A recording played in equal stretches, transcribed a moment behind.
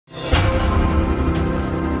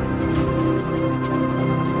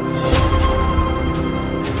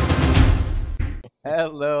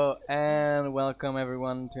Hello and welcome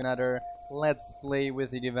everyone to another Let's Play with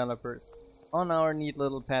the Developers on our neat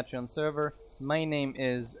little Patreon server. My name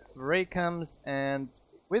is Raycomes and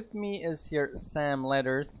with me is here Sam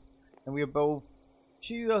Letters, and we are both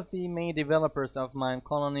two of the main developers of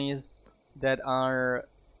Minecolonies that are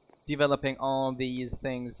developing all these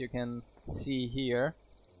things you can see here.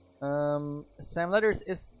 Sam Letters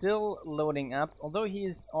is still loading up, although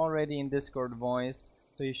he's already in Discord voice,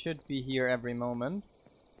 so he should be here every moment.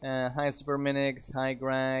 Hi Super Minix, hi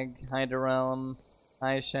Greg, hi The Realm,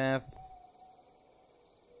 hi Chef.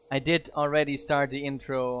 I did already start the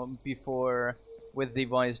intro before with the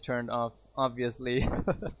voice turned off, obviously.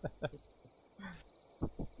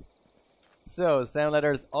 So, Sam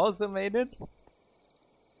Letters also made it.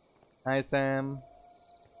 Hi Sam.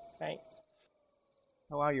 Hi.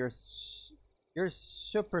 Oh wow, you're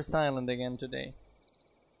super silent again today.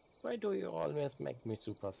 Why do you always make me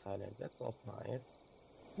super silent? That's not nice.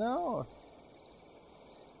 No.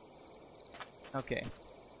 Okay.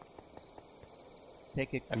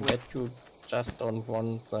 Take it. I bet you just don't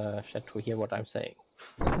want the chat to hear what I'm saying.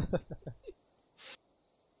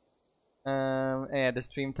 Yeah, the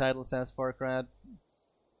stream title says Forkrat.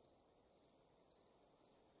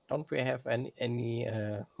 Don't we have any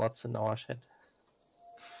mods in our chat?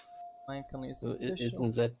 Minecolonies So official.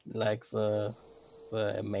 isn't that like the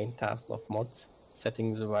main task of mods?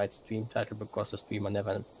 Setting the right stream title, because the streamer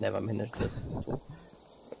never manages to.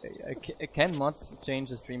 Can mods change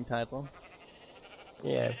the stream title?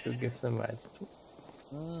 Yeah, if you give them rights to.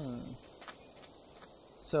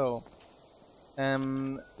 So,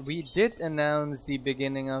 we did announce the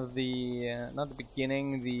beginning of the, not the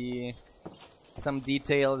beginning, some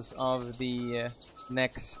details of the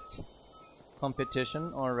next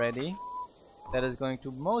competition already. That is going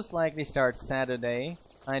to most likely start Saturday.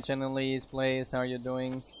 Hi Channelese Plays, how are you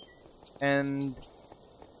doing? And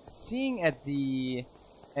seeing at the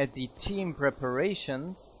team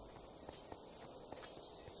preparations,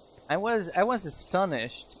 I was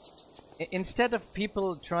astonished. Instead of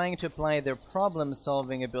people trying to apply their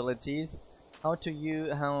problem-solving abilities, how to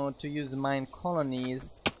use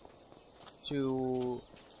Minecolonies to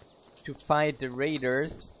fight the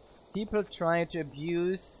raiders, people try to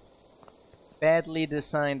abuse badly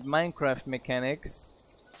designed Minecraft mechanics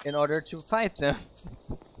in order to fight them.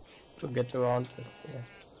 To get around it, yeah.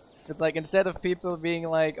 It's like, instead of people being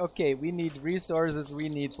like, okay, we need resources, we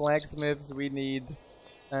need blacksmiths, we need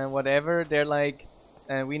whatever, they're like,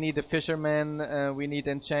 we need a fisherman, we need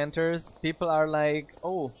enchanters. People are like,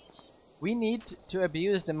 oh, we need to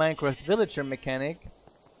abuse the Minecraft villager mechanic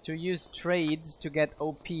to use trades to get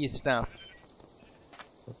OP stuff.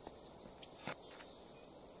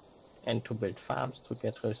 And to build farms to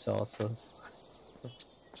get resources.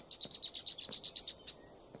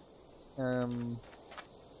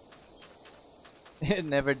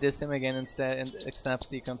 Never diss him again instead and accept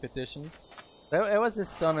the competition. I was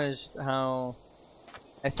astonished how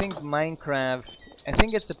I think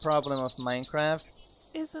it's a problem of Minecraft.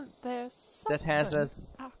 Isn't there that has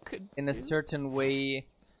us in a certain way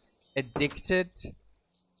addicted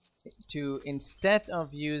to, instead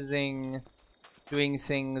of doing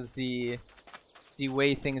things the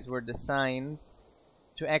way things were designed,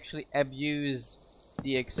 to actually abuse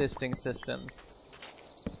the existing systems.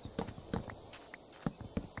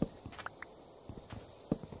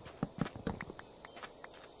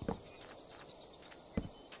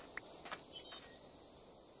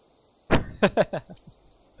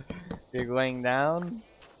 You're going down?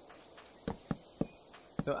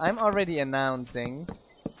 So I'm already announcing,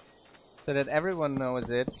 so that everyone knows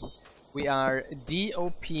it, we are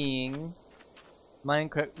DOPing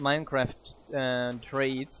Minecraft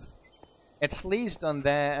trades, at least on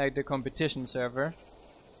the competition server,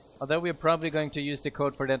 although we're probably going to use the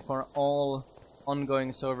code for that for all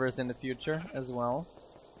ongoing servers in the future as well.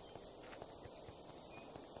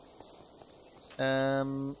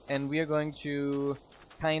 And we are going to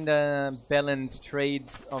kinda balance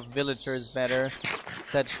trades of villagers better,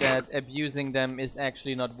 such that abusing them is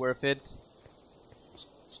actually not worth it,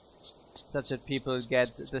 such that people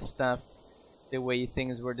get the stuff the way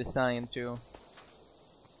things were designed to.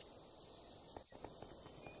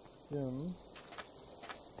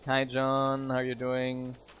 Hi John, how are you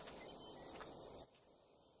doing?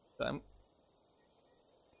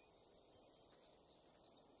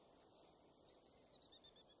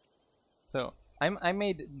 So I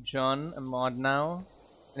made John a mod now,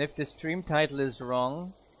 and if the stream title is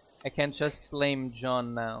wrong, I can just blame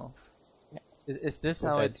John now. Yeah. Is this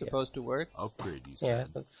how it's supposed to work? Upgrade, yeah,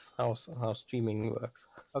 that's how streaming works.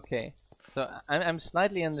 Okay, so I'm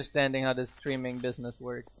slightly understanding how the streaming business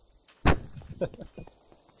works.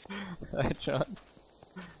 Hi, John.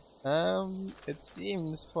 It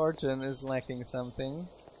seems Fortune is lacking something.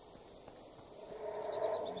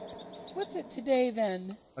 What's it today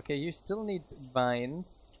then? Okay, you still need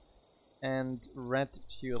vines and red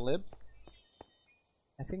tulips.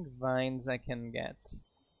 I think vines I can get.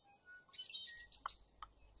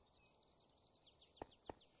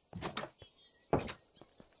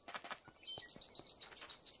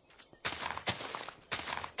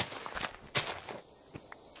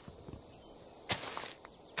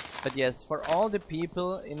 But yes, for all the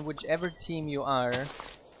people in whichever team you are,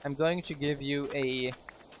 I'm going to give you a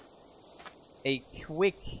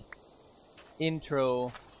quick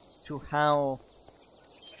intro to how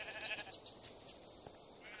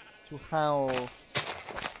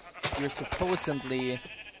you supposedly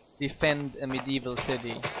defend a medieval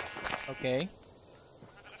city. Okay.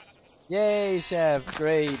 Yay, chef!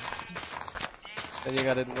 Great. That you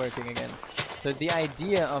got it working again. So the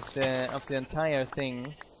idea of the entire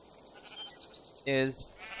thing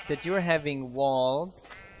is that you're having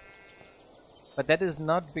walls, but that is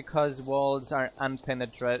not because walls are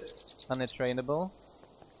unpenetratable.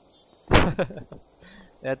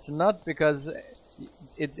 That's not because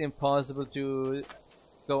it's impossible to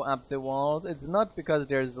go up the walls. It's not because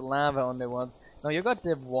there's lava on the walls. No, you got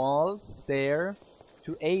the walls there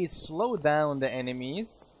to A, slow down the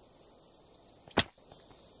enemies,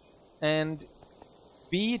 and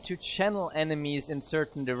B, to channel enemies in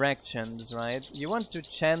certain directions, right? You want to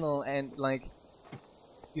channel, and like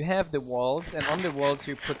you have the walls, and on the walls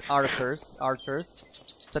you put archers,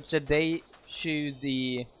 such that they shoot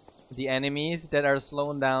the enemies that are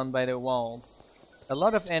slowed down by the walls. A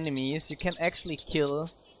lot of enemies you can actually kill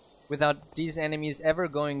without these enemies ever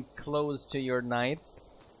going close to your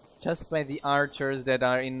knights, just by the archers that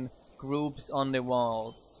are in groups on the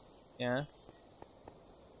walls. Yeah.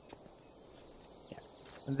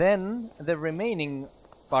 Then the remaining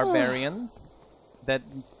barbarians that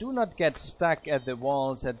do not get stuck at the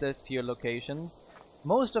walls at the few locations,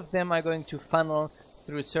 most of them are going to funnel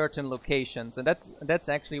through certain locations, and that's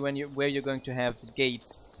actually where you're going to have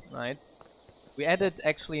gates, right? We added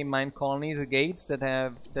actually Minecolonies gates that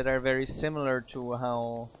are very similar to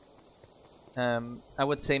how I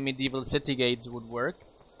would say medieval city gates would work.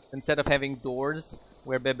 Instead of having doors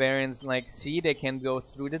where barbarians like see they can go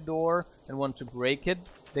through the door and want to break it,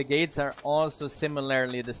 the gates are also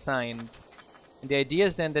similarly designed. And the idea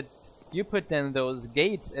is then that you put then those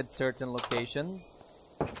gates at certain locations,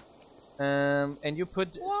 and you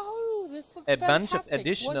put a bunch of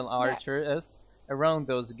additional archers around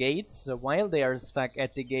those gates, so while they are stuck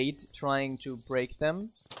at the gate trying to break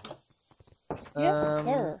them. Yes,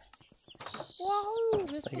 sir. Wahoo!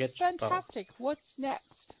 This looks fantastic. What's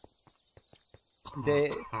next?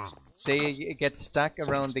 They get stuck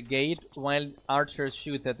around the gate while archers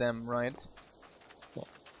shoot at them, right?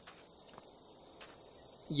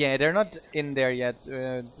 Yeah, they're not in there yet.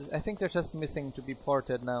 I think they're just missing to be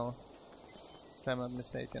ported now, if I'm not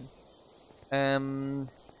mistaken.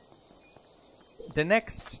 The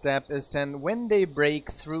next step is then when they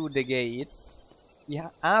break through the gates, yeah,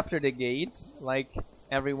 after the gate, like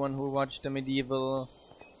everyone who watched the medieval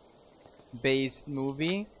based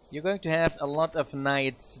movie, you're going to have a lot of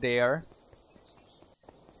knights there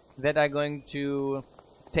that are going to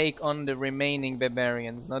take on the remaining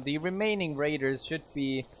barbarians. Now the remaining raiders should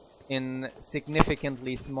be in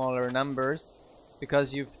significantly smaller numbers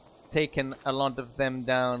because you've taken a lot of them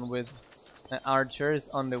down with archers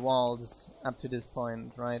on the walls up to this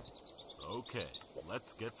point, right? Okay,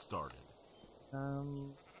 let's get started.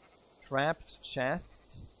 Trapped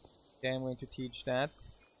chest. Okay, I'm going to teach that.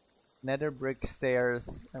 Nether brick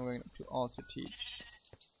stairs, I'm going to also teach.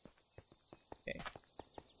 Okay.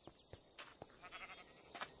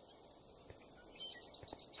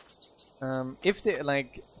 If they,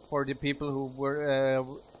 like, for the people who were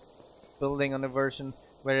building on a version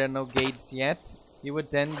where there are no gates yet, you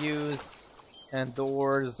would then use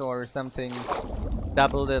doors or something,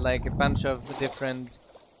 double the, like a bunch of different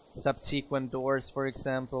subsequent doors, for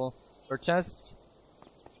example, or just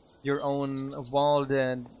your own walled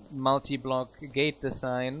and multi-block gate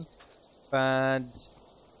design, but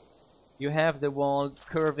you have the wall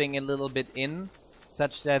curving a little bit in,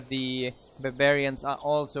 such that the barbarians are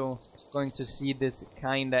also going to see this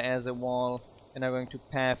kinda as a wall and are going to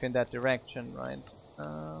path in that direction, right?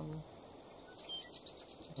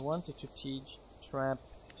 I wanted to teach trapped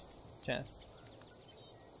chest.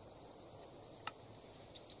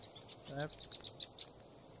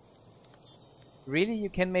 Really, you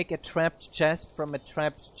can make a trapped chest from a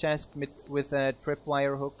trapped chest with a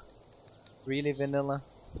tripwire hook? Really, vanilla?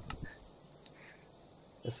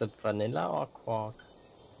 Is it vanilla or quark?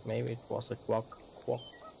 Maybe it was a quack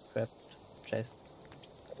trapped chest.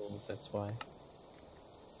 Oh, that's why.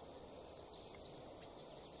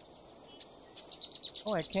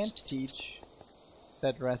 Oh, I can't teach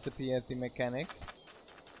that recipe at the mechanic.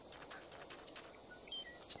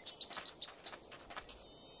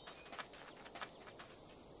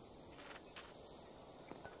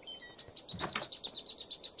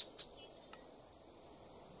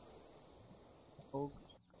 Oak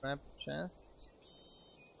trap chest.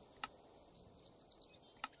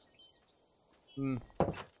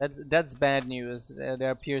 That's bad news. There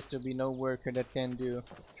appears to be no worker that can do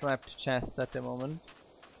trapped chests at the moment.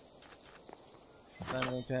 So I'm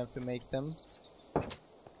going to have to make them.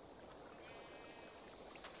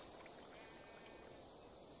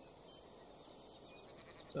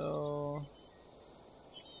 So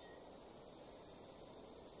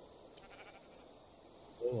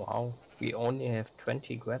Oh wow, we only have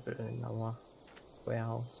 20 gravel in our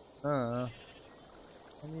warehouse. I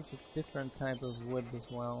need a different type of wood as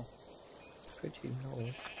well. Pretty low.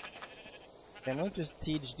 I'm going to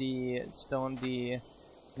teach the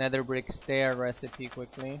nether brick stair recipe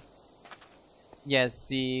quickly. Yes,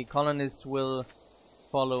 the colonists will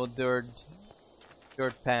follow dirt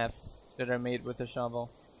paths that are made with a shovel.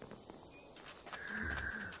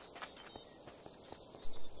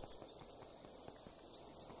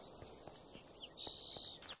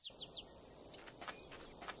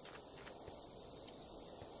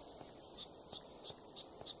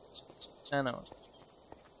 I know.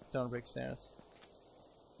 Stone brick stairs.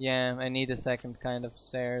 Yeah, I need a second kind of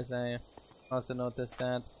stairs. I also noticed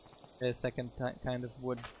that. A second kind of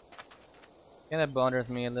wood. Yeah, that bothers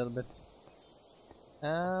me a little bit.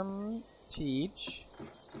 Teach.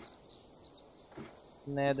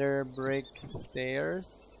 Nether brick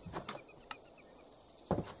stairs.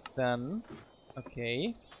 Done.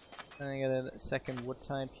 Okay. I got a second wood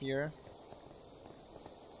type here.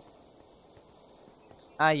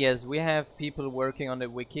 Ah yes, we have people working on the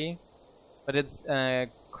wiki, but it's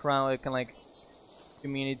kind of like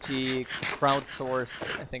community crowdsourced.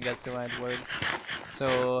 I think that's the right word.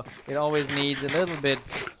 So it always needs a little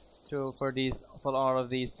bit for all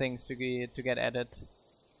of these things to get added.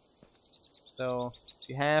 So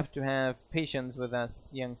you have to have patience with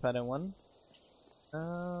us, young Padawan.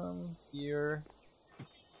 Here.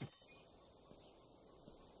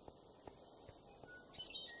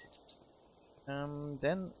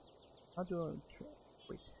 Then how do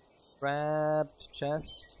I wrapped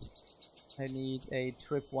chest? I need a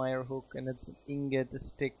tripwire hook, and it's an ingot, a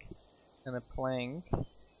stick, and a plank.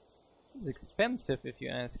 It's expensive if you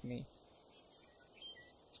ask me.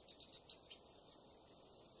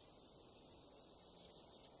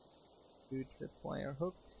 Two tripwire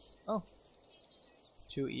hooks. Oh, it's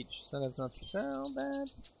 2 each, so that's not so bad.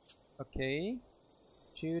 Okay,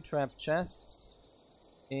 2 trap chests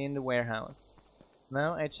in the warehouse.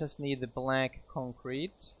 Now I just need the black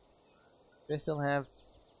concrete. Do I still have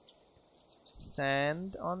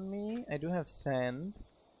sand on me? I do have sand.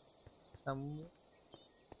 I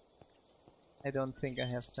don't think I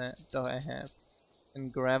have sand. Oh, I have.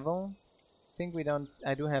 And gravel? I think we don't.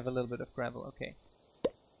 I do have a little bit of gravel. Okay.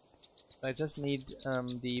 So I just need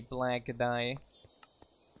the black dye.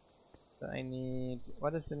 So I need.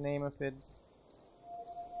 What is the name of it?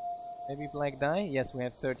 Maybe black dye? Yes, we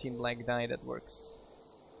have 13 black dye. That works.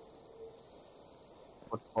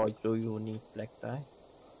 What do you need black dye?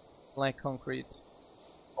 Black concrete.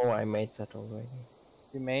 Oh, I made that already.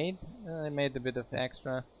 You made? I made a bit of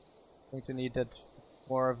extra. Going to need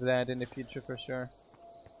more of that in the future for sure.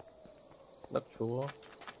 Not sure.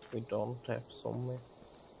 We don't have so many.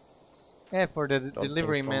 Yeah, for the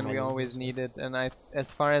delivery man we always need it, and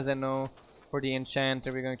as far as I know, for the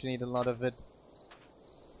enchanter we're going to need a lot of it.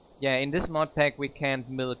 Yeah, in this mod pack we can't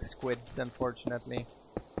milk squids, unfortunately.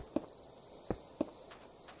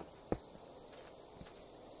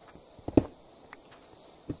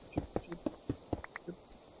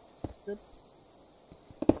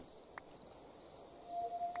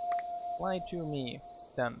 Fly to me.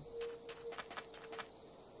 Done.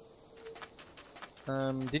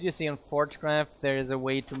 Did you see on Forgecraft there is a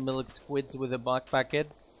way to milk squids with a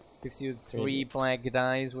bucket? Gives you 3 black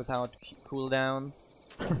dyes without cooldown.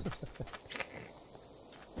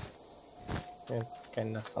 It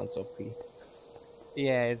kinda sounds OP.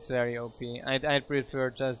 Yeah, it's very OP. I'd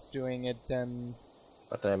prefer just doing it than...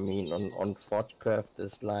 But I mean, on Forgecraft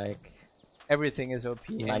is like... Everything is OP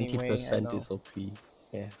 90% anyway, is OP,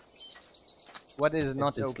 yeah. What is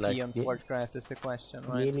not It is OP like on Forgecraft is the question,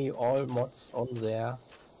 right? Nearly all mods on there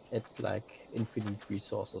had like infinite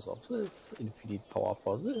resources of this, infinite power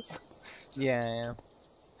for this. Yeah, yeah.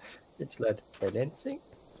 It's like balancing,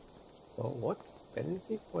 Oh, what?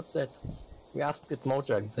 Balancing? What's that? We asked it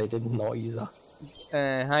Mojang, they didn't know either.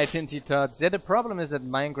 Hi Tinty Tots. Yeah, the problem is that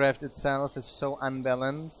Minecraft itself is so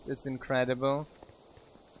unbalanced, it's incredible,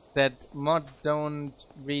 that mods don't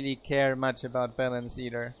really care much about balance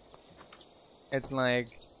either. It's like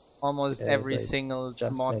almost every single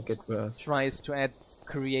mod tries to add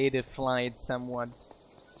creative flight somewhat.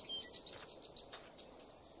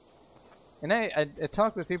 And I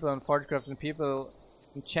talk with people on Forgecraft, and people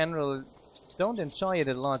in general don't enjoy it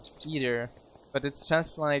a lot either. But it's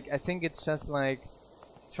just like, I think it's just like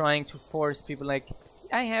trying to force people like,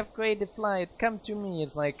 I have creative flight, come to me.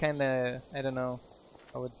 It's like kinda, I don't know,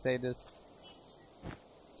 I would say this.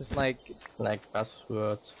 Just like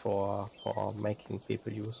buzzwords for making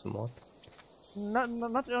people use the mods. Not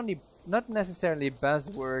necessarily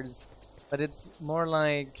buzzwords, but it's more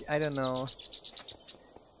like, I don't know,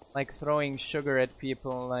 like throwing sugar at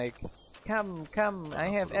people, like, come, I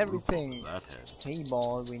have everything. Hay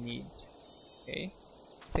ball we need. Okay.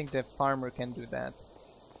 I think the farmer can do that.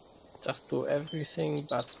 Just do everything,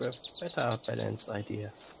 but with better balanced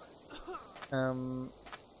ideas.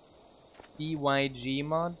 BYG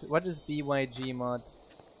mod? What is BYG mod?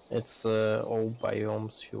 It's all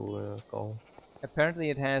biomes you go.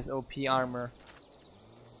 Apparently it has OP armor.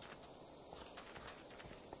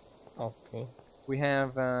 Okay. We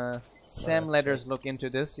have Sam Letters look into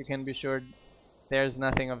this. You can be sure there's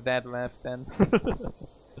nothing of that left then.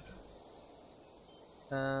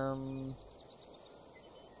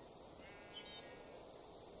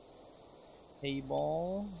 Hay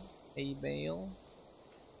ball, hay bale.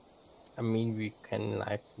 I mean, we can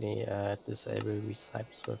likely disable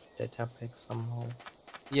recipes with data packs somehow.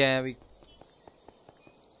 Yeah, we.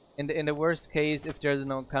 In the worst case, if there's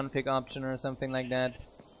no config option or something like that,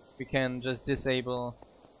 we can just disable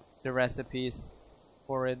the recipes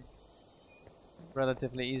for it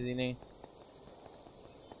relatively easily.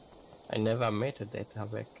 I never made a data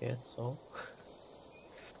pack yet, so.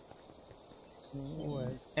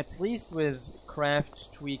 At least with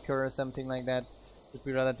Craft Tweaker or something like that, it would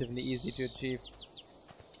be relatively easy to achieve.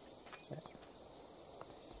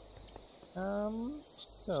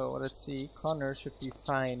 So let's see. Connor should be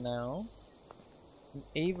fine now. And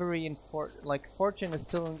Avery and Fortune is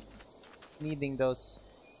still needing those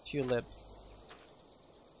tulips.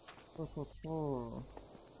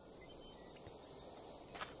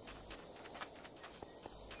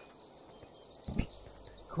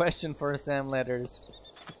 Question for Sam Letters.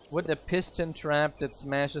 Would a piston trap that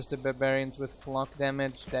smashes the barbarians with block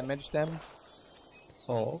damage them?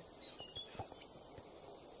 Oh.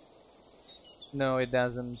 No, it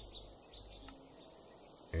doesn't.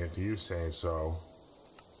 If you say so.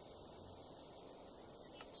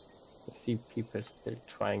 I see people still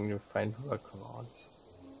trying to find workarounds.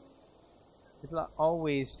 People are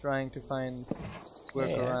always trying to find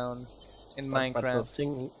workarounds in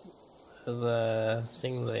Minecraft. But the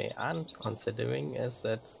thing they aren't considering is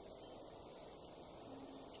that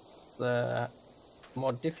the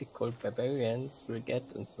more difficult barbarians will get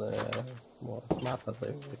and the more smarter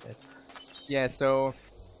they will get. Yeah, so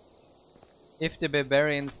if the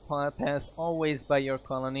barbarians pass always by your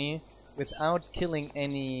colony without killing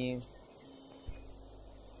any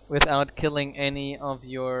of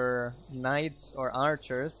your knights or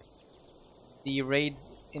archers, the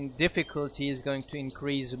raids in difficulty is going to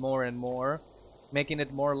increase more and more, making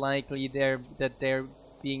it more likely that they're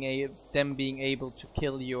being able to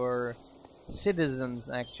kill your citizens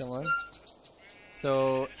actually.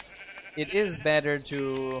 So it is better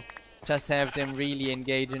to just have them really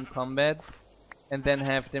engage in combat and then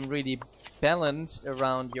have them really balanced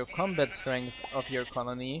around your combat strength of your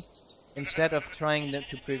colony, instead of trying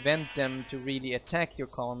to prevent them to really attack your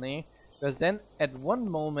colony, because then at one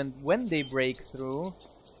moment when they break through,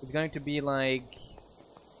 it's going to be like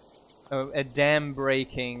a dam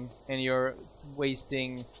breaking and you're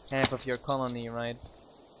wasting half of your colony, right?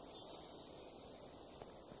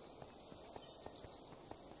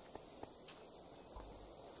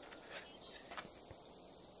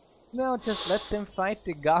 No, just let them fight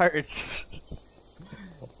the guards.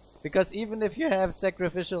 Because even if you have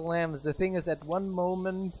sacrificial lambs, the thing is at one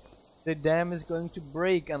moment the dam is going to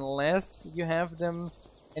break unless you have them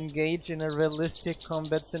engage in a realistic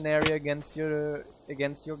combat scenario against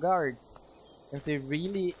your guards. If they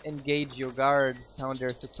really engage your guards how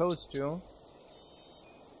they're supposed to,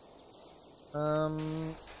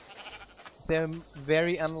 they're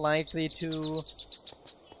very unlikely to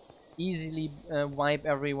easily wipe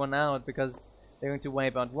everyone out, because they're going to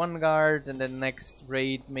wipe out one guard, and then next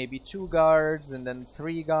raid maybe 2 guards, and then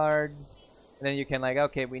 3 guards, and then you can like,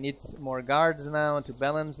 okay, we need more guards now to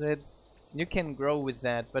balance it, you can grow with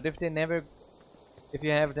that, but if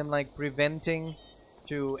you have them like preventing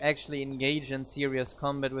to actually engage in serious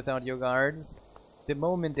combat without your guards, the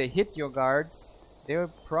moment they hit your guards, they're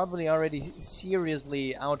probably already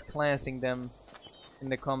seriously outclassing them in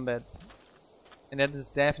the combat. And that is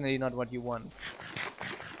definitely not what you want.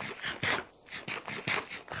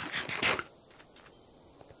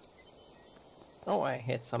 Oh, I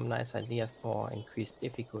had some nice idea for increased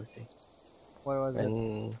difficulty. What was it?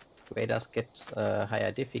 When raiders get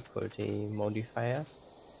higher difficulty modifiers,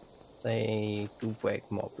 they do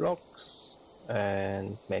break more blocks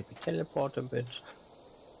and maybe teleport a bit.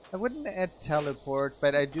 I wouldn't add teleport,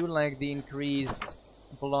 but I do like the increased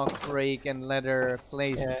block break and ladder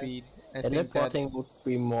play speed. I think teleporting would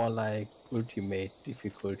be more like ultimate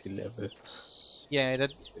difficulty level. Yeah,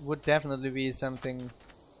 that would definitely be something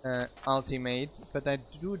ultimate, but I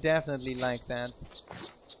do definitely like that.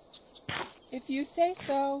 If you say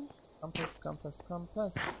so.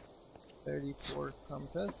 Compass. 34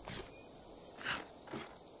 compass.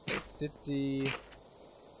 Did the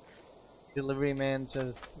delivery man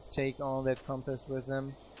just take all that compass with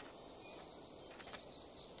him?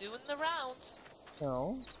 Doing the rounds.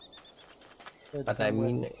 No. But I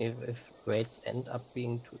mean, if raids end up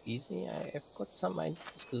being too easy, I've got some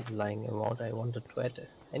ideas lying around I wanted to add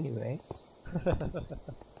anyways.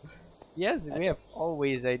 Yes, we have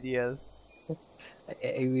always ideas.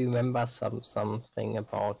 I remember something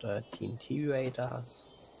about TNT raiders.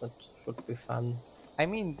 That should be fun. I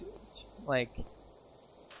mean, like...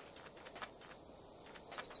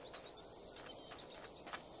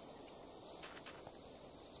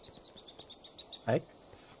 Like?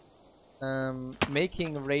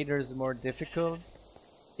 Making raiders more difficult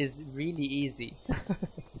is really easy.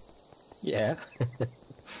 Yeah.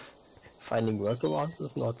 Finding workarounds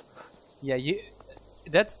is not. Yeah,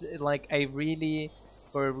 that's like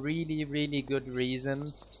for a really good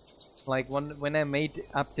reason. Like when I made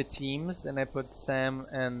up the teams and I put Sam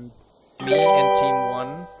and me in team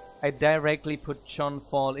 1, I directly put John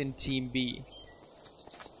Fall in team B.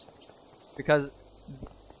 Because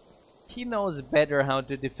he knows better how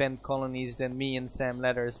to defend colonies than me and Sam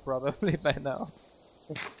Letters probably by now.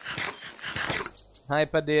 Hi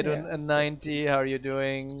Padedon 90, how are you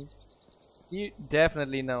doing? He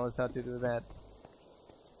definitely knows how to do that.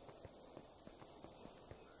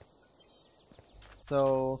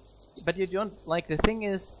 So, but you don't, like, the thing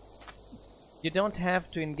is, you don't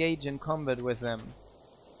have to engage in combat with them.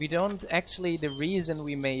 We don't actually, the reason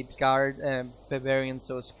we made barbarians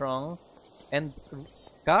so strong and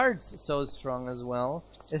guards so strong as well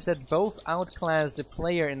is that both outclass the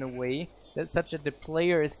player in a way that such that the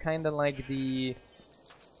player is kind of like the,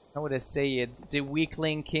 how would I say it, the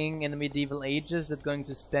weakling king in the medieval ages that's going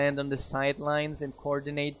to stand on the sidelines and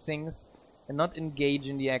coordinate things and not engage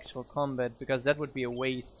in the actual combat, because that would be a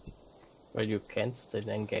waste. Well, you can still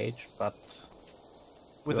engage, but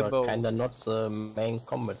with a bow. Kinda not the main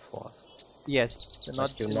combat force. Yes,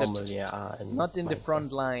 not you normally are. Not in the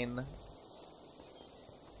front line.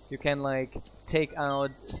 You can like take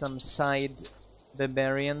out some side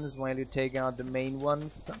barbarians while you take out the main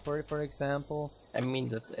ones, for example. I mean,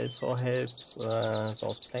 that also helps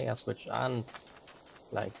those players which aren't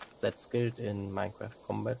like that skilled in Minecraft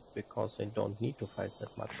combat, because they don't need to fight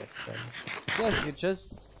that much actually. Yes, you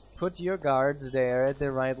just put your guards there at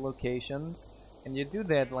the right locations, and you do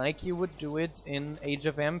that like you would do it in Age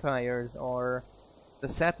of Empires or the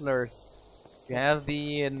Settlers. You have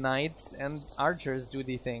the knights and archers do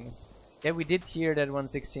the things. Yeah, we did hear that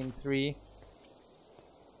 116.3.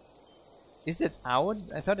 Is it out?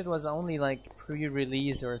 I thought it was only like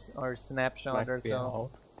pre-release or snapshot or so.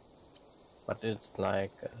 Out. But it's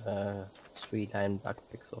like 3-line bug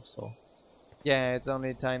fix or so. Yeah, it's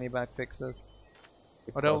only tiny bug fixes.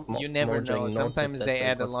 Although you never know, sometimes they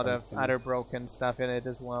add a lot of other broken stuff in it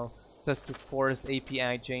as well, just to force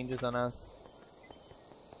API changes on us.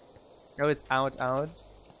 Oh, it's out.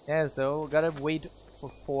 Yeah, so gotta wait for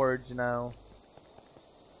Forge now.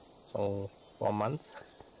 So 4 months.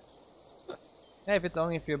 Yeah, if it's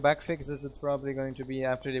only a few bug fixes, it's probably going to be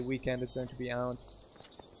after the weekend. It's going to be out.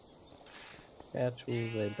 Yeah, true.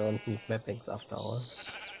 They don't need mappings after all.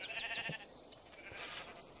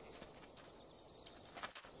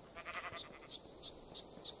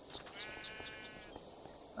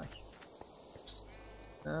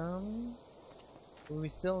 We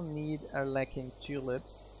still are lacking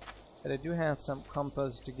tulips, but I do have some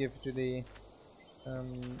compass to give to the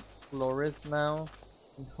florist now.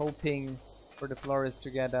 I'm hoping for the florist to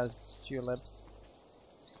get us tulips.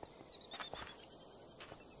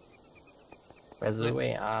 By the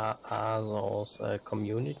way, are those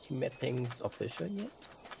community mappings official yet?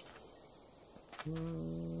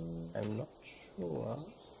 I'm not sure.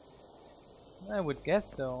 I would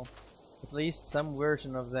guess so. At least some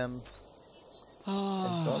version of them.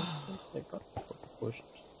 I don't think they got pushed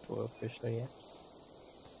to official yet.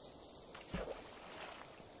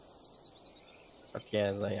 But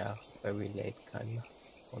yeah, they are very late kinda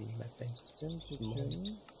on mapping.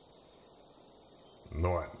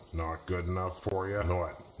 Not good enough for you.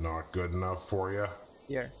 Not good enough for you.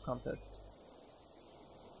 Here, contest.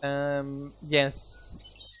 Yes.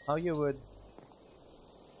 How you would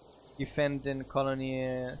defend in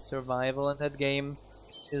colony survival in that game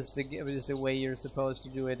is the way you're supposed to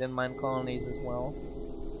do it in Minecolonies as well.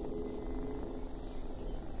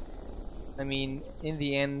 I mean, in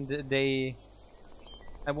the end,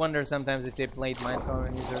 I wonder sometimes if they played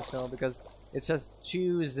Minecolonies or so, because it's just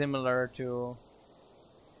too similar to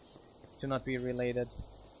not be related.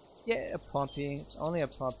 Yeah, a poppy. It's only a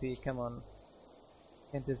poppy. Come on.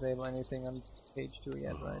 Can't disable anything on page 2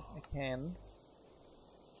 yet, right? I can.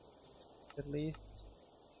 At least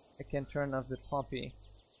I can turn off the poppy.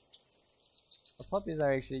 The poppies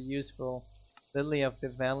are actually useful. Lily of the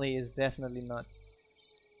Valley is definitely not.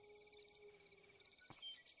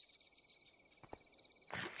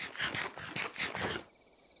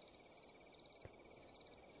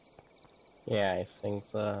 Yeah, I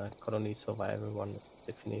think the colony survival one is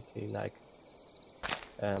definitely like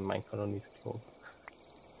Minecolonies clone.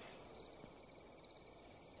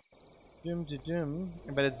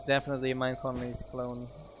 But it's definitely a Minecolonies clone.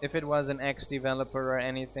 If it was an ex-developer or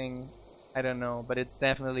anything, I don't know, but it's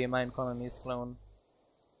definitely a Minecolonies clone.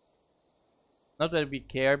 Not that we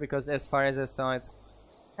care, because as far as I saw, it's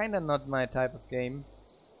kinda not my type of game.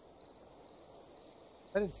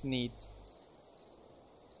 But it's neat.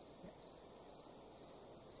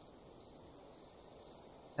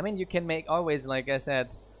 I mean, you can make always, like I said,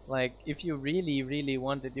 like if you really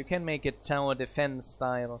want it, you can make it tower defense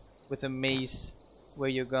style with a maze where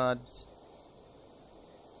you got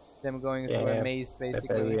them going through a maze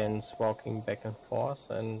basically. Barbarians walking back and forth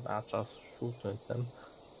and archers shooting at them.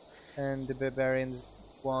 And the barbarians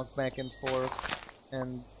walk back and forth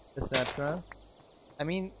and etc. I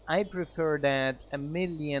mean, I prefer that a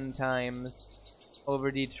million times over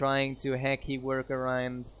the trying to hacky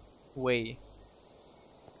workaround way.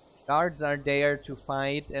 Guards are there to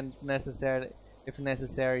fight and if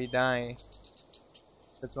necessary die.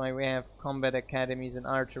 That's why we have combat academies and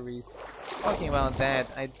archeries. Talking about that,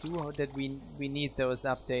 I do hope that we need those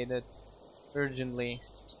updated urgently.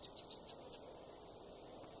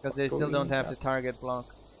 Because they still don't have the target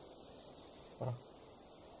block.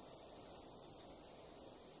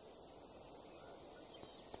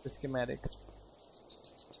 The schematics.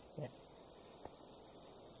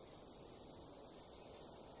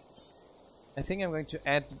 I think I'm going to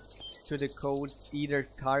add to the code either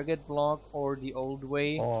target block or the old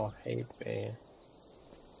way. Oh, hey, babe.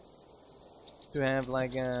 To have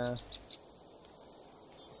like a...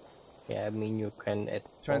 Yeah, I mean you can add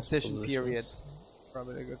transition period.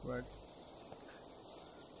 Probably a good word.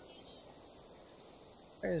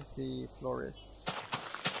 Where's the florist?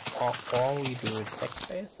 Or we do it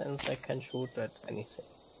back-based and they can shoot at anything.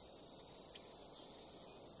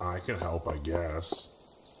 I can help, I guess.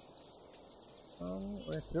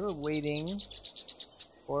 We're still waiting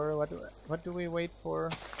for what do we wait for?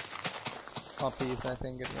 Poppies, I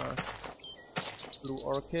think it was. Blue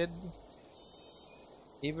orchid,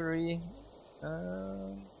 Avery. I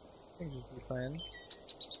think this will be fine.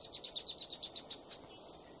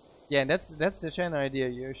 Yeah, that's the channel idea.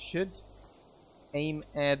 You should aim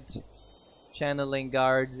at channeling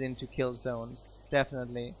guards into kill zones.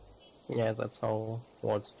 Definitely. Yeah, that's how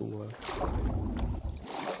wards do work.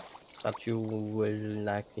 But you will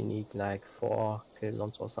likely need like 4 kill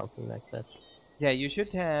zones or something like that. Yeah, you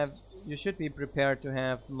should be prepared to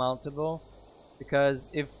have multiple, because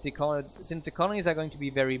if since the colonies are going to be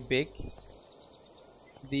very big,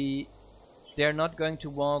 they're not going to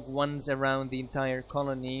walk once around the entire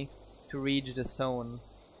colony to reach the zone.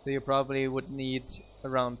 So you probably would need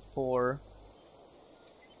around 4.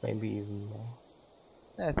 Maybe even more.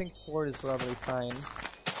 Yeah, I think 4 is probably fine.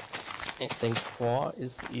 I think 4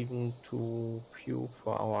 is even too few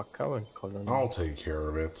for our current colony. I'll take care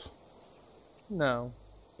of it. No.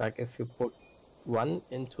 Like if you put 1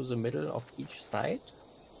 into the middle of each side,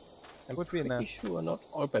 I'm would be pretty enough. sure not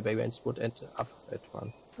all barbarians would end up at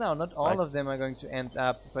 1. No, not all of them are going to end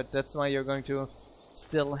up, but that's why you're going to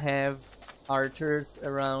still have archers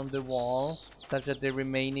around the wall, such that the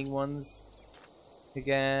remaining ones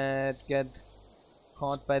get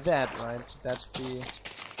caught by that, right? That's the...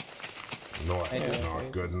 Not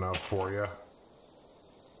good enough for you.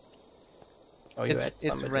 Oh,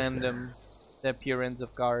 it's random. the appearance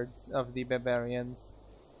of guards of the barbarians.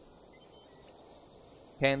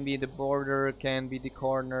 Can be the border, can be the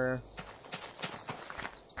corner.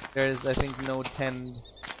 There's, I think, no tend.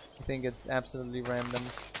 I think it's absolutely random.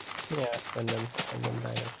 Yeah, random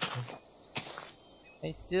direction.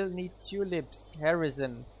 I still need tulips,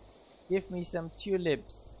 Harrison. Give me some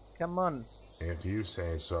tulips. Come on. If you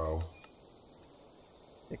say so.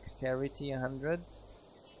 Dexterity 100.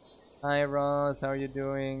 Hi Ross, how are you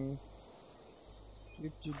doing?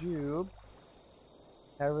 Doop doop doop.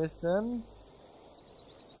 Harrison.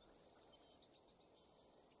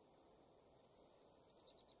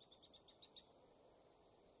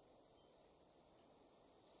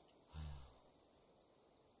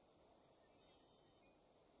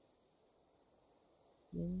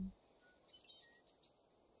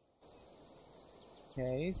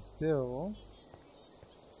 Okay, still.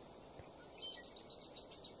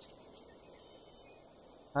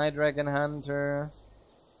 Hi Dragon Hunter.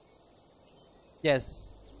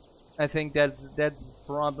 Yes, I think that's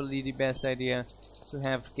probably the best idea, to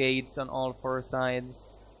have gates on all four sides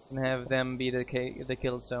and have them be the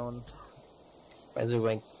kill zone. By the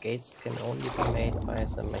way, gates can only be made by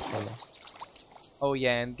the mechanist. Oh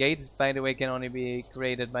yeah, and gates, by the way, can only be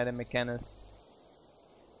created by the mechanist.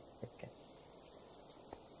 Okay.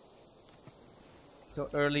 So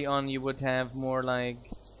early on you would have more like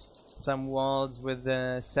some walls with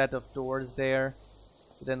a set of doors there,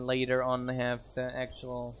 then later on have the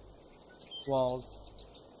actual walls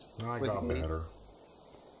I with got better. gates.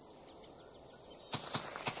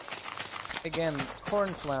 Again,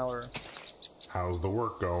 cornflower. How's the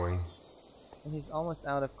work going? And he's almost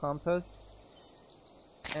out of compost.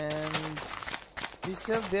 And we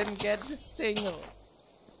still didn't get a single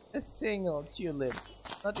tulip.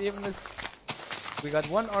 Not even this. We got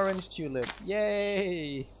one orange tulip.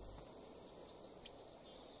 Yay!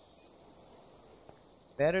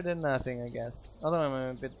 Better than nothing, I guess. Although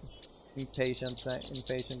I'm a bit impatient, I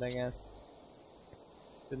guess.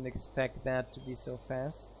 Didn't expect that to be so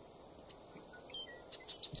fast.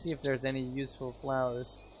 Let's see if there's any useful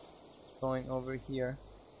flowers going over here.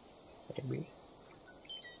 Maybe.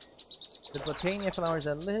 The botania flowers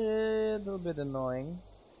are a little bit annoying,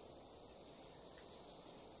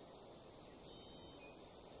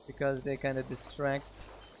 because they kind of distract.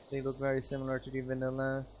 They look very similar to the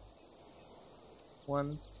vanilla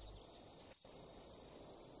ones.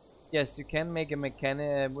 Yes, you can make a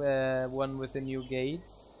one with the new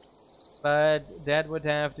gates, but that would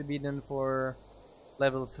have to be done for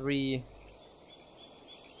level 3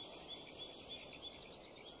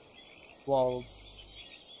 walls,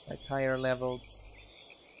 like higher levels.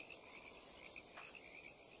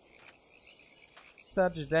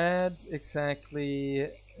 Such that exactly.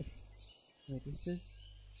 Wait, is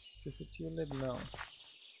this a tulip? No.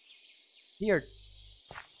 Here,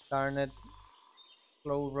 darn it,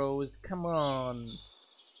 flow rose. Come on,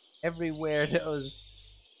 everywhere those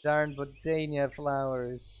darn botania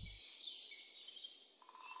flowers.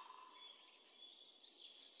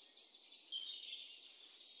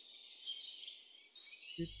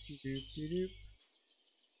 Doop, doop, doop, doop, doop.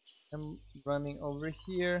 I'm running over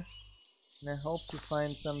here, and I hope to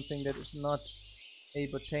find something that is not a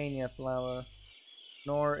botania flower,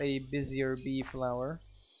 nor a busier bee flower.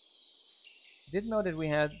 I didn't know that we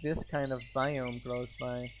had this kind of biome close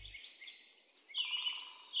by.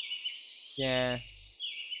 Yeah,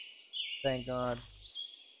 thank God.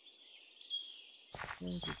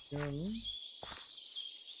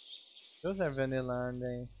 Those are vanilla, aren't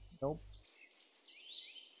they? Nope.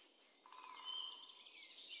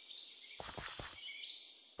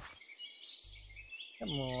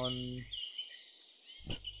 Come on.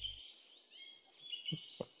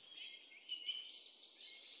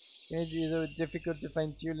 Can it be so difficult to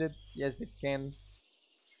find tulips? Yes, it can.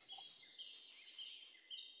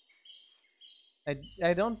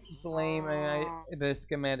 I don't blame the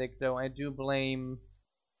schematic though. I do blame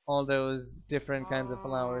all those different kinds of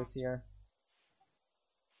flowers here.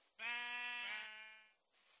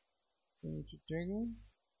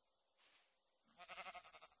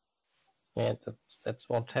 Yeah, that's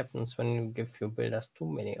what happens when you give your builders too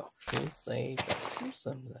many options. They just use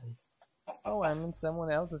them then. Oh, I'm in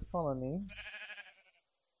someone else's colony.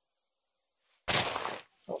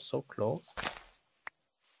 Oh, so close.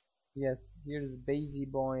 Yes, here's Basie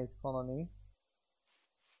Boy's colony.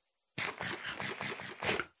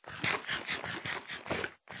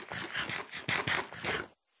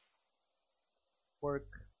 Quark.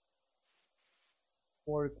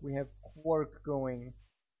 Quark, we have Quark going.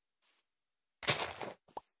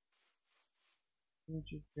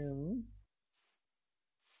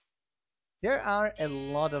 There are a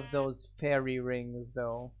lot of those fairy rings,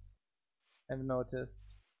 though. I've noticed.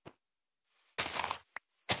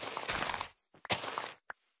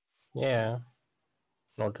 Yeah,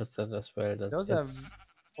 noticed that as well. That Those are it's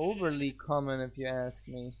overly common, if you ask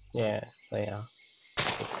me. yeah, they are.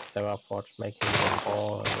 It's Terraforge making them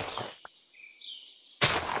all.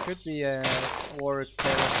 Could be a orc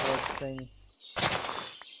terraforge thing.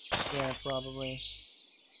 Yeah, probably.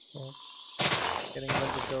 Yeah. Getting rid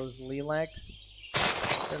of those lilacs.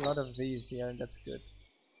 There are a lot of these here, that's good.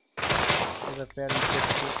 Those are fairly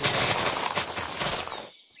difficult to get.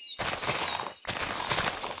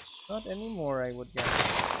 Not anymore, I would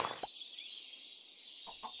guess.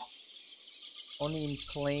 Only in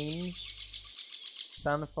plains,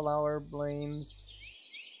 sunflower plains,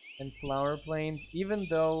 and flower plains. Even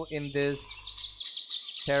though in this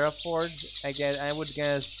Terraforge, I would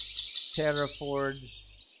guess Terraforge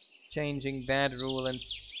changing that rule and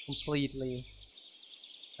completely.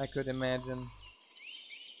 I could imagine.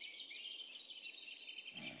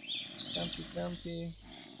 Jumpy, jumpy.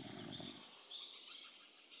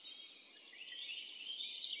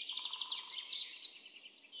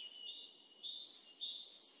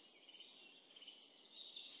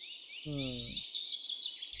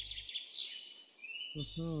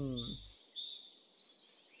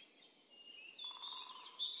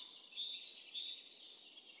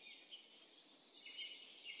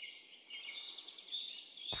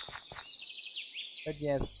 But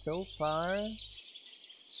yes, so far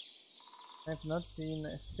I've not seen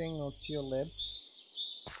a single tulip.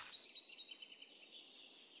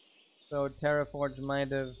 So Terraforge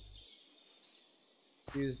might have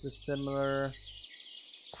used a similar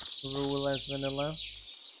rule as vanilla.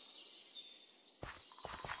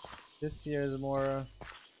 This year is more...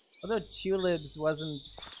 Although tulips wasn't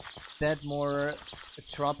that more a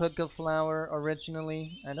tropical flower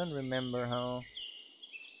originally? I don't remember how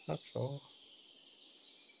Not sure.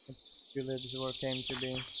 tulips were came to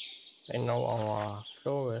be. I know our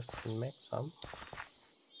florist can make some.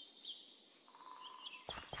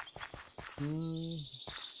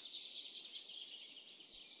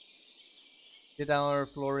 Did our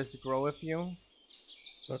florist grow a few?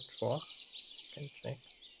 Not sure. Can check.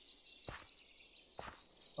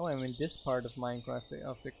 Oh, I'm in this part of Minecraft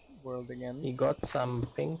of the world again. He got some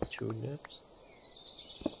pink tulips.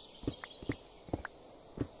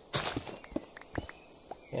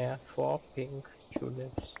 Yeah, 4 pink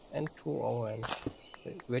tulips and 2 orange.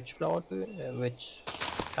 Which flower do you, which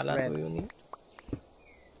color Red. do you need?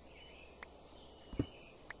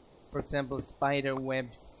 For example, spider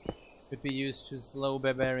webs could be used to slow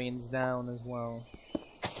barbarians down as well.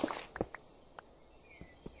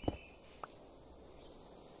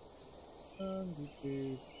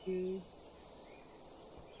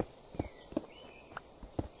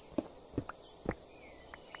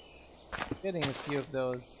 Getting a few of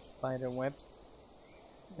those spider webs.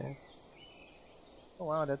 Yeah. Oh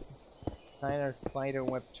wow, that's a entire spider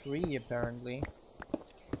web tree apparently.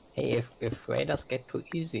 Hey, if raiders get too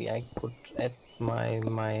easy, I could add my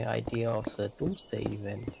idea of the Doomsday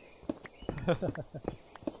event.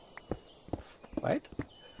 Right?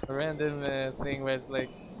 A random thing where it's like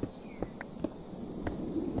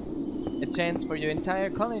a chance for your entire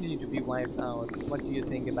colony to be wiped out. What do you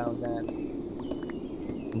think about that?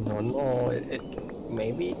 No, it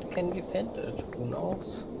maybe it can defend it. Who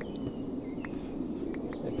knows?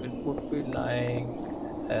 If it would be like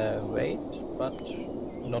a raid, but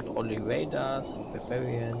not only raiders and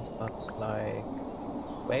barbarians, but like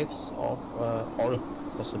waves of all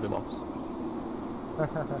possible mobs.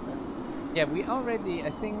 Yeah, we already,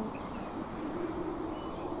 I think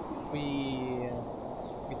we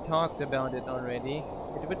talked about it already.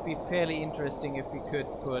 It would be fairly interesting if we could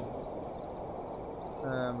put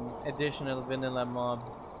additional vanilla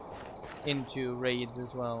mobs into raids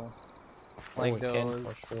as well, like we can, for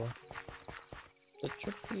those. sure. It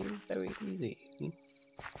should be very easy,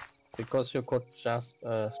 because you could just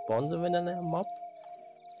spawn the vanilla mob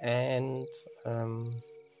and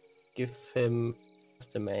give him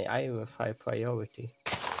custom AI with high priority.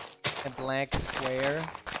 A black square.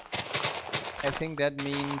 I think that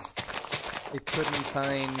means it couldn't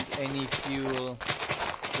find any fuel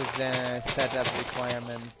with the setup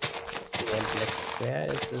requirements. Yeah, black square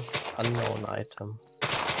is this unknown item.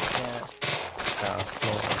 Yeah. Yeah,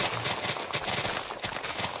 no item.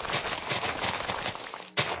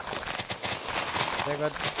 I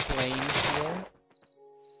got planes here.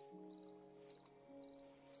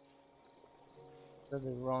 They're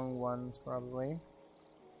the wrong ones, probably.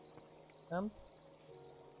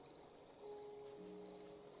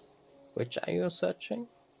 Which are you searching?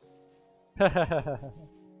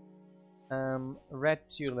 Red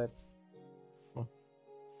tulips.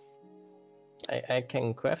 I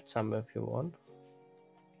can craft some if you want.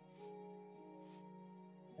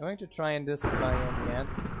 I'm going to try in this biome yet.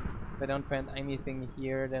 If I don't find anything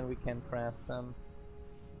here, then we can craft some.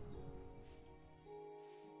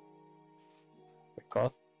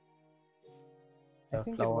 Because I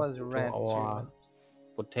think it was red our tulip.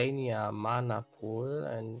 Botania mana pool,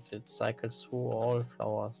 and it cycles through all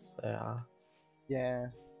flowers there, Yeah.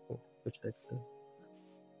 which exist.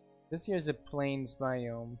 This here's a plains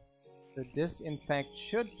biome. So this in fact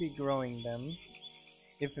should be growing them.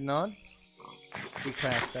 If not, we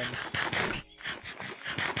craft them.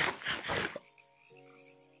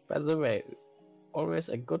 By the way, always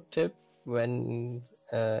a good tip when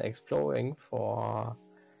exploring for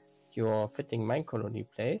your fitting mine colony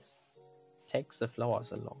place, take the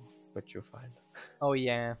flowers along which you find. Oh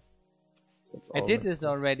yeah. It's I did always this good.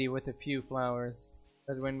 already with a few flowers.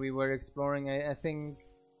 But when we were exploring, I think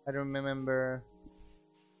I don't remember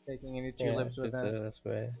taking any tulips with it's us. as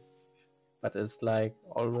well. But it's like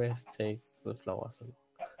always take the flowers along.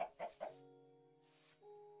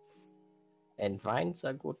 And vines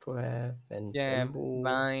are good to have, and Yeah, bamboo,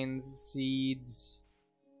 vines, seeds,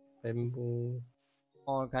 bamboo.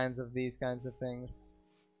 all kinds of these kinds of things.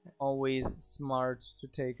 Always smart to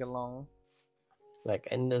take along. Like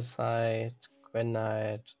andesite,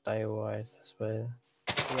 granite, diorite as well.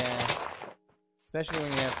 Yeah, especially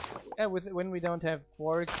when you have when we don't have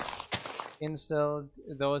quark installed,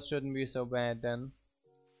 those shouldn't be so bad then.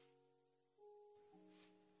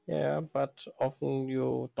 Yeah, but often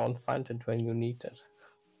you don't find it when you need it.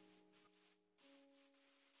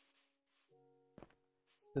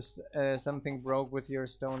 Just something broke with your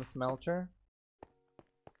stone smelter.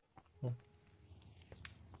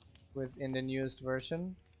 In the newest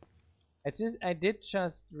version. I did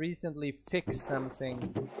just recently fix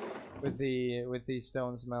something with the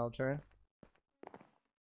stone smelter.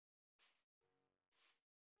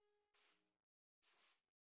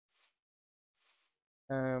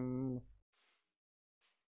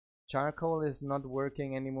 Charcoal is not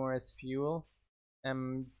working anymore as fuel.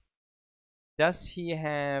 Does he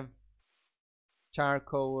have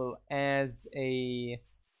charcoal as a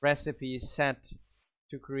recipe set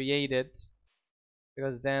to create it?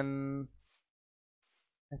 Because then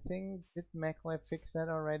I think, did Maclife fix that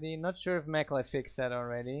already? Not sure if Maclife fixed that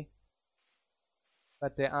already.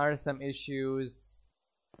 But there are some issues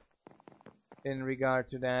in regard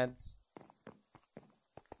to that.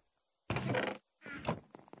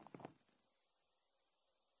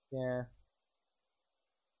 Yeah.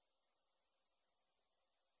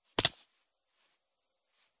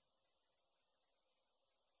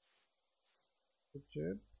 Good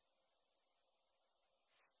job.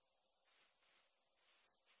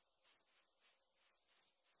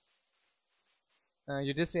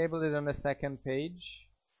 You disabled it on the second page.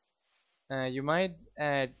 You might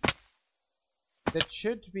add that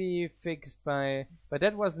should be fixed by, but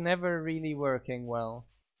that was never really working well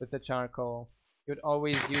with the charcoal. You'd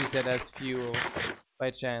always use that as fuel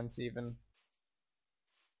by chance even.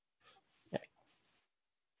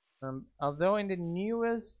 Although in the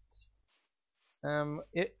newest,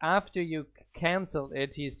 after you cancel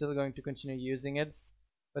it, he's still going to continue using it,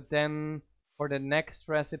 but then for the next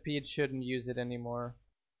recipe it shouldn't use it anymore.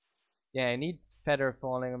 Yeah, I need feather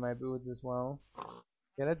falling on my boots as well.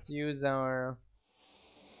 Okay, let's use our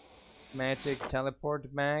magic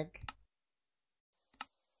teleport bag.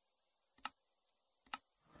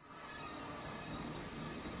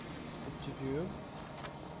 What to do?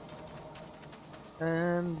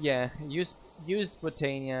 Yeah, use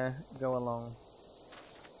Botania, go along.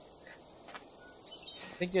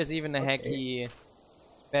 I think there's even a hacky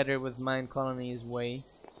better with Minecolonies way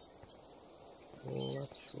Not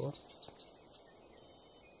sure.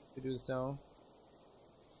 to do so.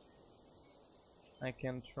 I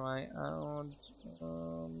can try out.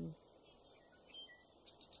 I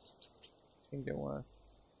think there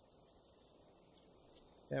was.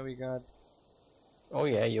 There we got. Oh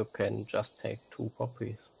yeah, you can just take 2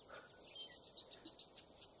 poppies.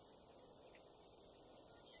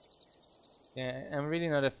 Yeah, I'm really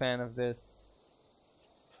not a fan of this.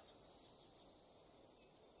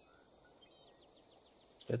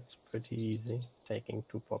 That's pretty easy, taking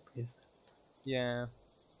 2 poppies. Yeah.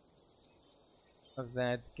 Of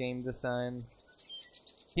that game design.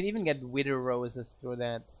 You can even get wither roses through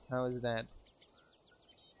that. How is that?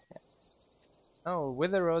 Oh,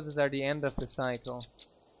 wither roses are the end of the cycle.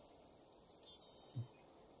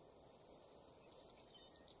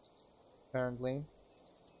 Apparently.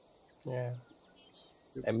 Yeah.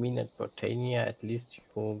 I mean, at Botania, at least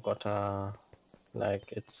you got a,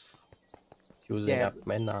 like, it's using Yeah. up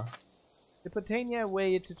mana. The Botania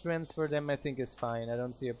way to transfer them I think is fine. I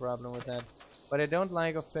don't see a problem with that. What I don't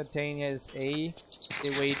like of Botania is A,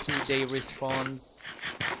 the way they respond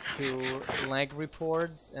to lag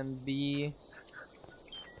reports, and B,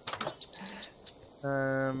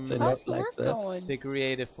 It's a How's lot the like work that. going? the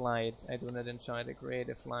creative flight. I do not enjoy the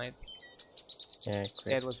creative flight. Yeah,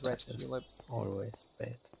 Yeah, it was red Creative Flight is tulips. always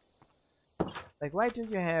bad. Like, why do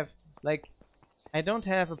you have, like, I don't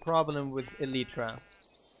have a problem with Elytra,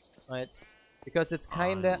 right? Because it's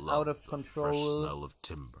kinda I out love of the fresh control smell of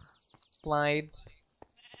timber. flight.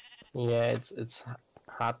 Yeah, it's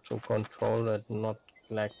hard to control it, not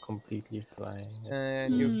like completely flying.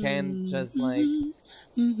 And you can't just like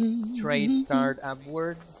straight start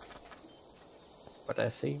upwards. But I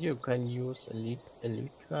think you can use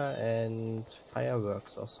Elytra and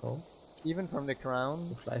fireworks also Even from the to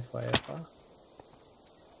ground. fly forever.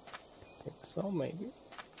 I think so, maybe.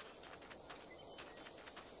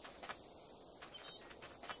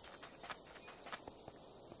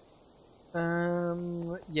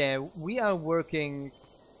 Yeah, we are working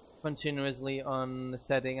continuously on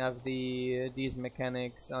setting up these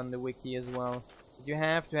mechanics on the wiki as well. You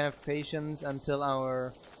have to have patience until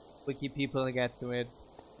our wiki people get to it.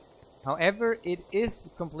 However, it is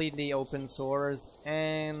completely open source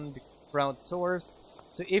and crowdsourced,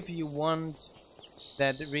 so if you want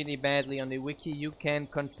that really badly on the wiki, you can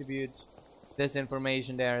contribute this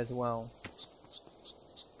information there as well.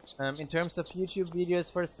 In terms of YouTube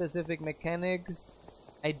videos for specific mechanics,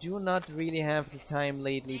 I do not really have the time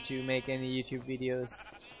lately to make any YouTube videos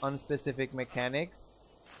on specific mechanics.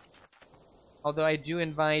 Although I do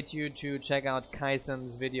invite you to check out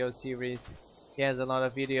Kaisen's video series. He has a lot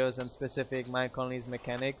of videos on specific Minecolonies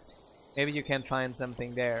mechanics. Maybe you can find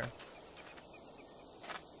something there.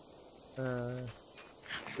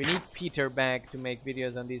 We need Peter back to make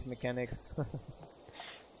videos on these mechanics.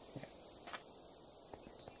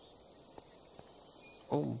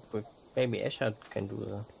 Oh, but maybe Eshat can do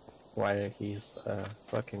that while he's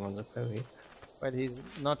working on the query. But he's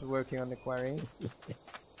not working on the quarry.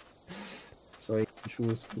 So he can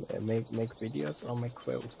choose make videos or make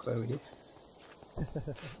query.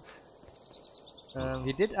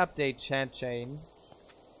 He did update chat chain.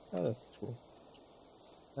 Oh, that's true.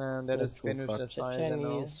 And that is That's true, finished but as far as I Chechnya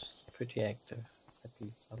know. is pretty active, at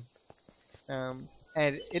least some.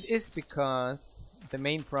 And it is because the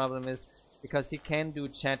main problem is because he can do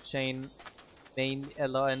chat chain a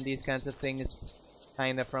lot and these kinds of things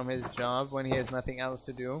kinda from his job when he has nothing else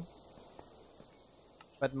to do.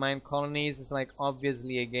 But Minecolonies is like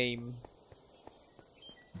obviously a game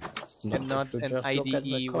and not if you an just look at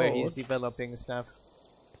the IDE where he's code. developing stuff.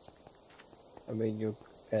 I mean, you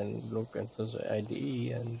can look into the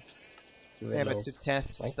IDE and Yeah, develop but to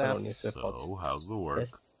test stuff. Minecolonies reports. So, how's the work?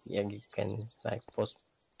 Yeah, you can like post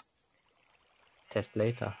test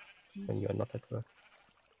later when you're not at work.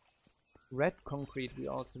 Red concrete we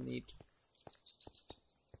also need.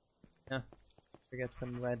 Yeah, we get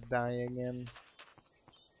some red dye again.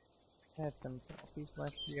 I had some coffees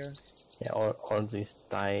left here. Yeah, all these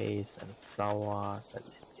dyes and flowers, and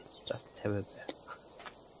it's just terrible.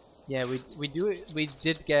 Yeah, we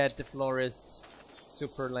did get the florist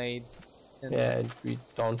super late. And Yeah, and we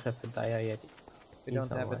don't have a dyer yet. we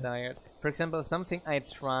don't have a right? diet. For example, something I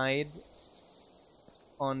tried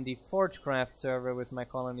on the Forgecraft server with my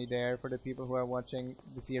colony there, for the people who are watching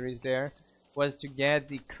the series there, was to get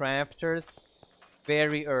the crafters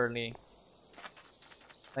very early.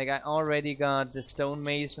 Like, I already got the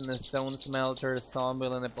stonemason, the stone smelter,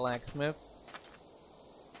 sawmill, and a blacksmith.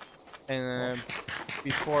 And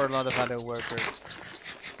before a lot of other workers.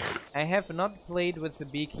 I have not played with the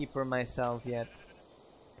beekeeper myself yet,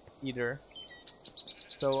 either.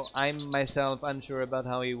 So I'm myself unsure about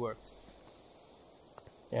how he works.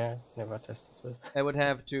 Yeah, never tested it. I would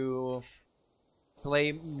have to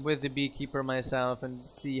play with the beekeeper myself and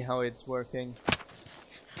see how it's working.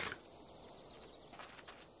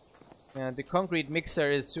 Yeah, the concrete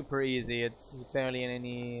mixer is super easy. It's barely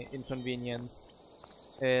any inconvenience.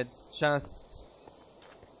 It's just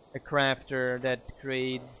a crafter that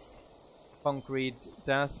creates concrete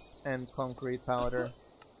dust and concrete powder.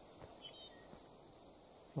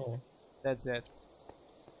 Yeah. That's it.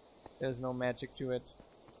 There's no magic to it.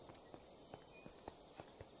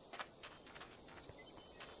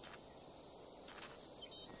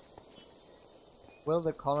 Will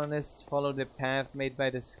the colonists follow the path made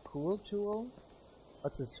by the school tool?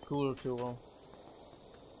 What's a school tool?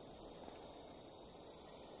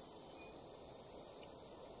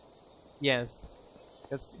 Yes.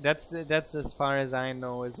 That's as far as I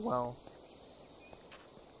know as well.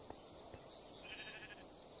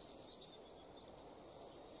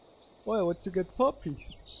 Oh, I want to get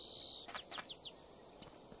puppies.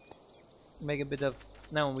 Make a bit of.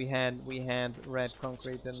 No, we had red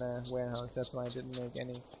concrete in the warehouse. That's why I didn't make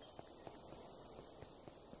any.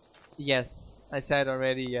 Yes, I said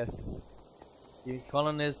already. Yes, these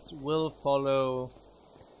colonists will follow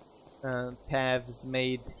paths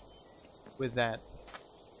made with that.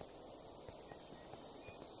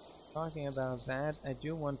 Talking about that, I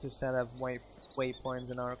do want to set up waypoints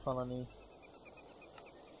in our colony.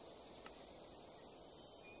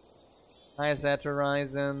 Hi,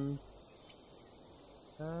 Horizon.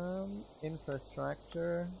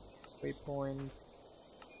 Infrastructure, waypoint.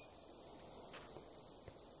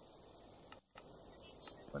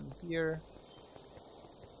 One here.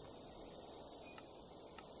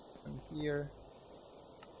 One here.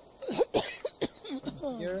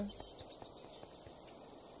 One here.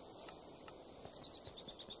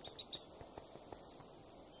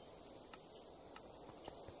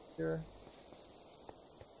 Here.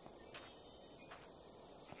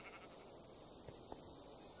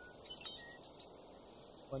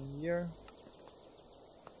 One year.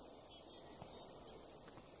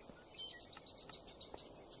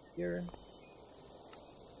 Here.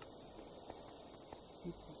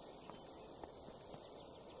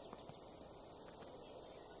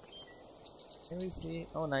 Can we see?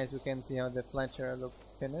 Oh, nice. We can see how the Fletcher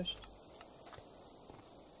looks finished.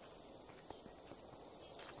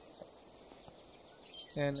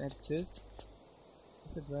 And at this,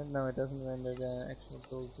 does it render? No, it doesn't render the actual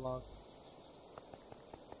build block.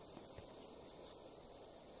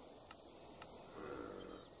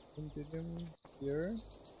 Into them here.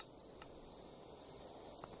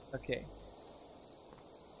 Okay.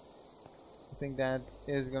 I think that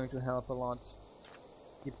is going to help a lot.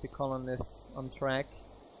 Keep the colonists on track.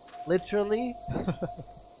 Literally.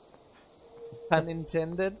 Pun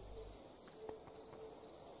intended.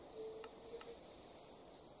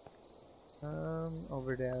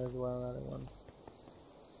 Over there as well, another one.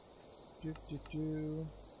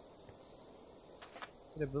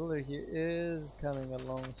 The builder here is coming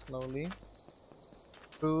along slowly.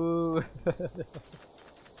 Ooh.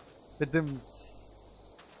 Ba-dums.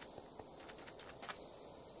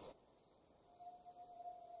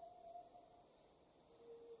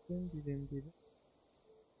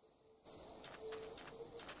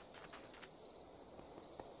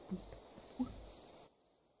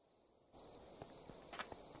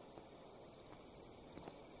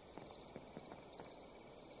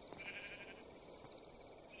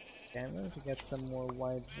 Okay, I'm going to get some more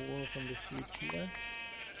white wool from the sheep here.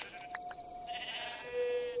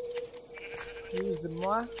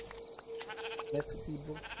 Excusez-moi. Merci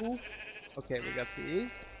beaucoup. Okay, we got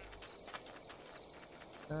these.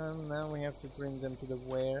 Now we have to bring them to the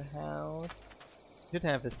warehouse. Should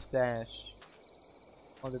have a stash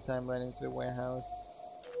all the time running to the warehouse.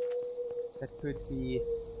 That could be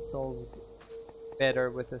solved better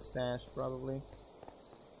with a stash, probably.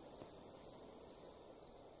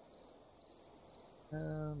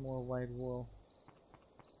 More white wool.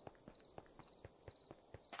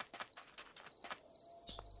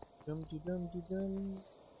 Dum-de-dum-de-dum.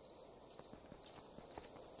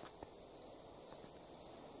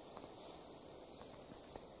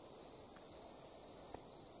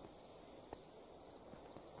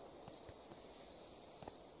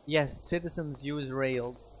 Yes, citizens use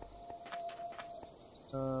rails.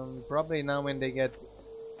 Probably now when they get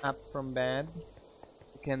up from bed,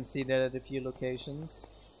 you can see that at a few locations.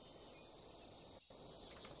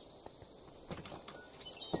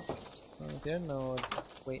 There's no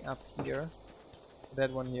way up here.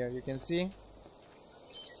 That one here, you can see.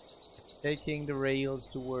 Taking the rails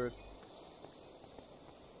to work.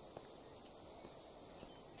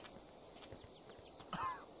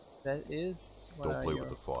 That is. Don't play with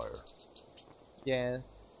the fire. Yeah,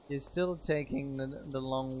 he's still taking the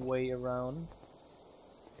long way around.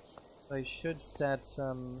 So I should set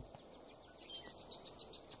some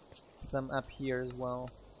up here as well.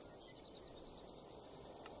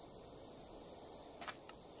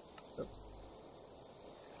 Oops.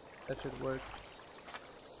 That should work.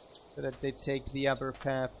 So that they take the upper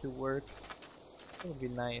path to work. That would be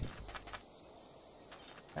nice.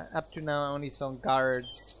 Up to now I only saw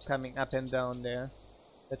guards coming up and down there.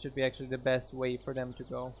 That should be actually the best way for them to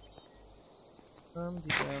go. Now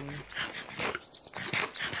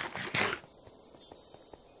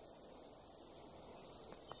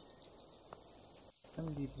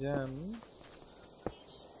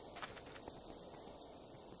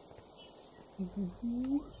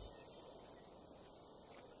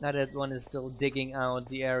that one is still digging out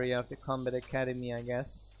the area of the Combat Academy, I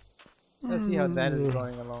guess. Let's see how that is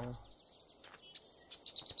going along.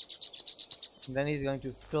 And then he's going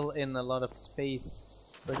to fill in a lot of space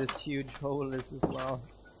where this huge hole is as well.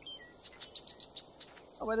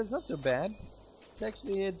 Oh, but it's not so bad. It's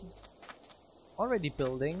actually already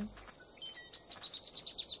building.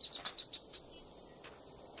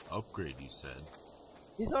 Upgrade, you said.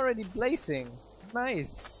 He's already blazing.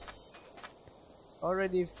 Nice.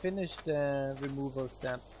 Already finished the removal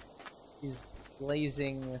step. He's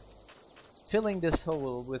blazing, filling this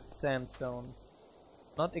hole with sandstone.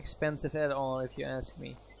 Not expensive at all, if you ask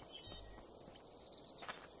me.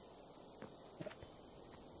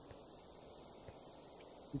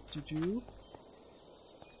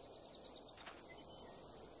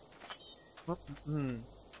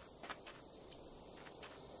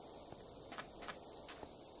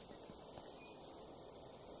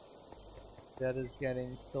 That is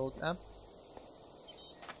getting filled up.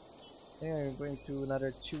 Yeah, I'm going to do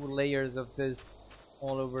another 2 layers of this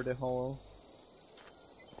all over the hole.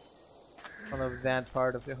 All of that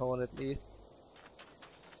part of the hole at least.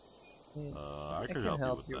 I can could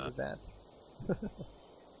help you with that. with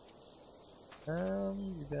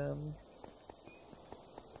that. Done.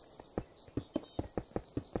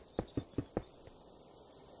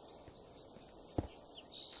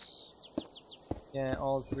 Yeah,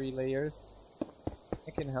 all 3 layers.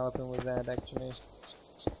 I can help him with that actually.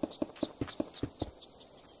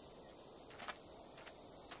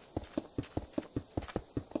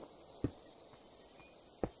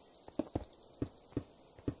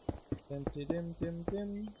 Dim dim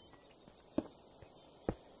dim.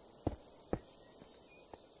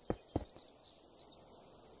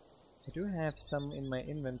 I do have some in my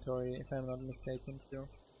inventory if I'm not mistaken too.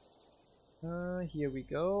 Here we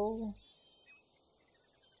go.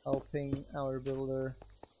 Helping our builder.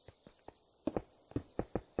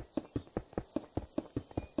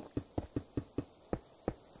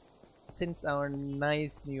 Since our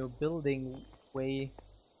nice new building way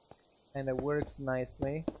kinda works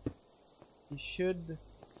nicely, he should,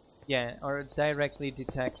 yeah, or directly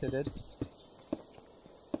detected it.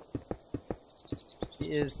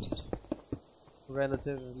 He is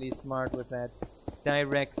relatively smart with that.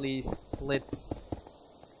 Directly splits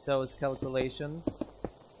those calculations,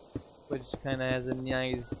 which kinda has a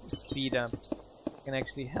nice speed up. Can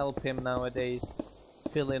actually help him nowadays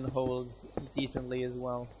fill in holes decently as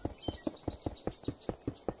well.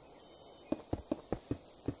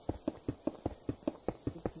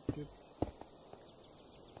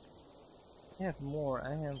 I have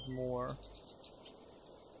more.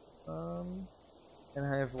 And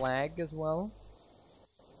I have lag as well.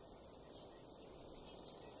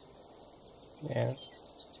 Yeah.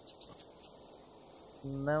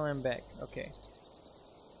 Now I'm back. Okay.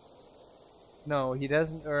 No, he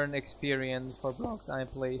doesn't earn experience for blocks I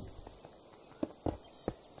placed.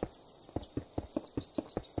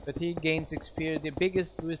 But he gains experience. The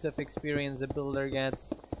biggest boost of experience a builder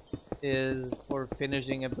gets is for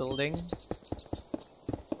finishing a building.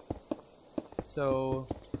 So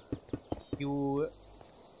you,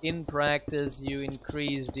 in practice, you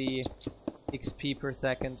increase the XP per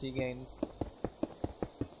second he gains,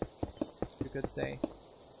 you could say.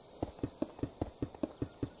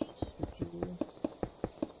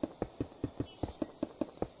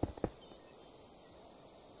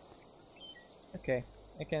 Okay,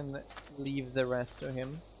 I can leave the rest to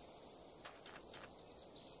him.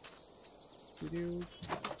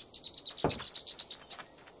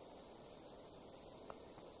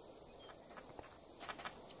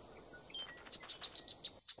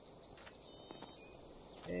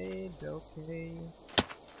 Okay.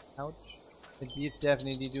 Ouch. The Jeep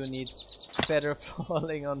definitely do need better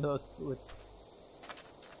falling on those boots.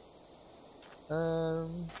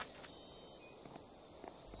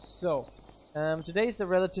 Today's a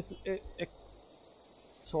relatively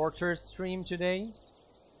shorter stream today.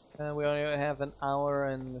 We only have an hour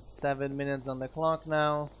and 7 minutes on the clock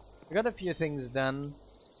now. We got a few things done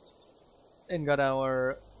and got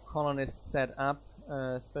our colonists set up,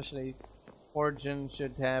 especially Origin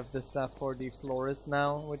should have the stuff for the florist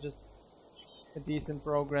now, which is a decent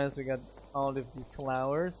progress. We got all of the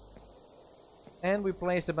flowers. And we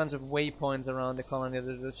placed a bunch of waypoints around the colony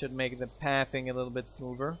that should make the pathing a little bit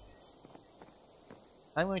smoother.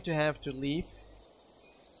 I'm going to have to leave.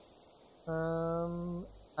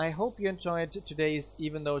 I hope you enjoyed today's,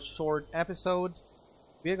 even though short, episode.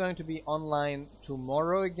 We are going to be online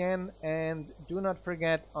tomorrow again, and do not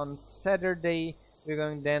forget on Saturday we're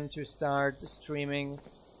going then to start streaming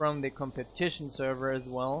from the competition server as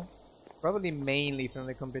well. Probably mainly from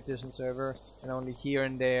the competition server, and only here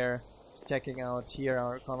and there checking out here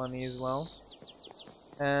our colony as well.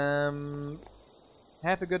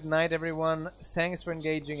 Have a good night, everyone. Thanks for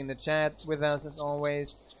engaging in the chat with us as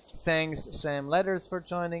always. Thanks, Sam Letters, for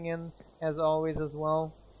joining in as always as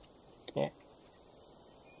well. Yeah.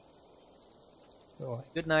 Alright.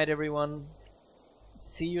 Good night, everyone.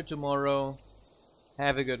 See you tomorrow.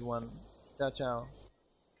 Have a good one. Ciao, ciao.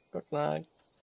 Good night.